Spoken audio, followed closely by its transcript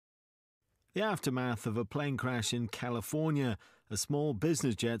The aftermath of a plane crash in California, a small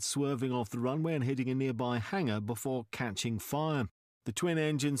business jet swerving off the runway and hitting a nearby hangar before catching fire. The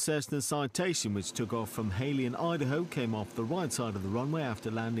twin-engine Cessna Citation, which took off from Haley in Idaho, came off the right side of the runway after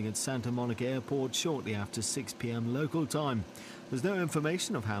landing at Santa Monica Airport shortly after 6 p.m. local time. There's no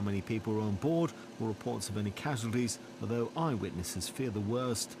information of how many people were on board or reports of any casualties, although eyewitnesses fear the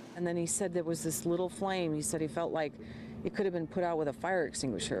worst. And then he said there was this little flame. He said he felt like it could have been put out with a fire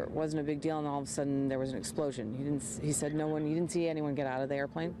extinguisher. It wasn't a big deal, and all of a sudden there was an explosion. He said he didn't see anyone get out of the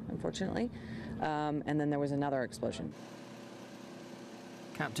airplane, unfortunately. And then there was another explosion.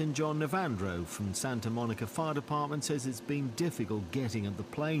 Captain John Navandro from Santa Monica Fire Department says it's been difficult getting at the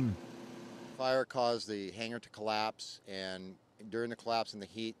plane. Fire caused the hangar to collapse, and during the collapse and the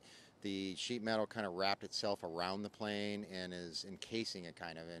heat, the sheet metal kind of wrapped itself around the plane and is encasing it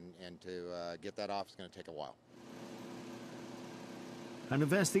kind of, and to get that off is going to take a while. An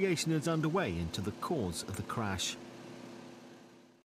investigation is underway into the cause of the crash.